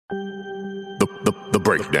The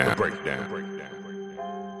Breakdown.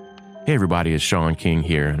 Hey everybody, it's Sean King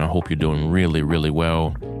here, and I hope you're doing really, really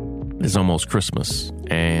well. It's almost Christmas,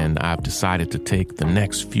 and I've decided to take the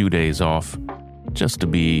next few days off just to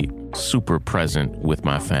be super present with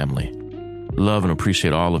my family. Love and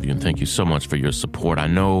appreciate all of you, and thank you so much for your support. I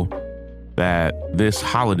know that this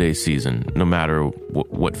holiday season, no matter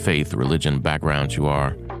what faith, religion, background you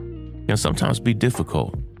are, can sometimes be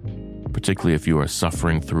difficult, particularly if you are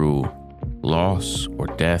suffering through loss or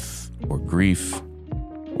death or grief,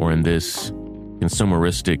 or in this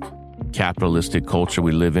consumeristic, capitalistic culture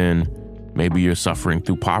we live in, maybe you're suffering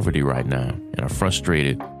through poverty right now and are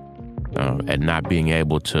frustrated at not being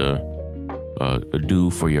able to do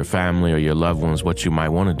for your family or your loved ones what you might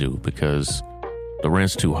want to do because the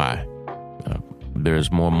rent's too high.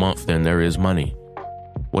 There's more month than there is money.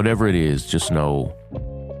 Whatever it is, just know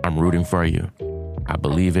I'm rooting for you. I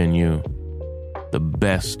believe in you. The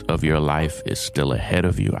best of your life is still ahead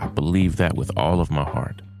of you. I believe that with all of my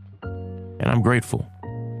heart. And I'm grateful.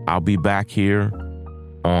 I'll be back here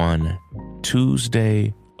on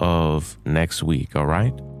Tuesday of next week, all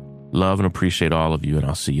right? Love and appreciate all of you, and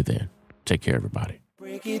I'll see you then. Take care, everybody.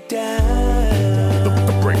 Break it down. The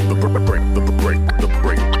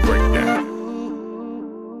Breakdown.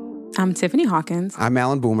 I'm Tiffany Hawkins. I'm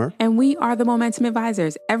Alan Boomer. And we are the Momentum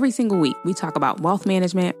Advisors. Every single week, we talk about wealth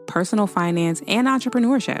management, personal finance, and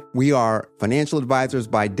entrepreneurship. We are financial advisors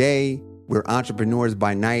by day. We're entrepreneurs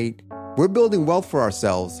by night. We're building wealth for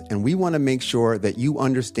ourselves, and we want to make sure that you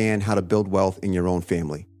understand how to build wealth in your own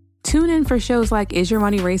family. Tune in for shows like Is Your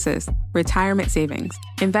Money Racist? Retirement Savings,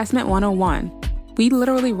 Investment 101. We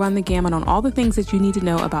literally run the gamut on all the things that you need to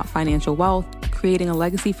know about financial wealth, creating a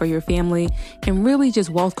legacy for your family, and really just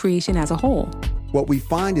wealth creation as a whole. What we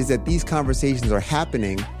find is that these conversations are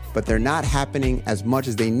happening, but they're not happening as much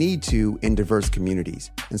as they need to in diverse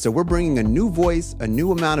communities. And so we're bringing a new voice, a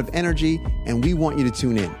new amount of energy, and we want you to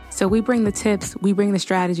tune in. So we bring the tips, we bring the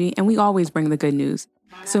strategy, and we always bring the good news.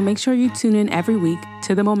 So make sure you tune in every week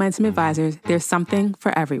to the Momentum Advisors. There's something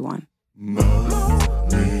for everyone. Momentum.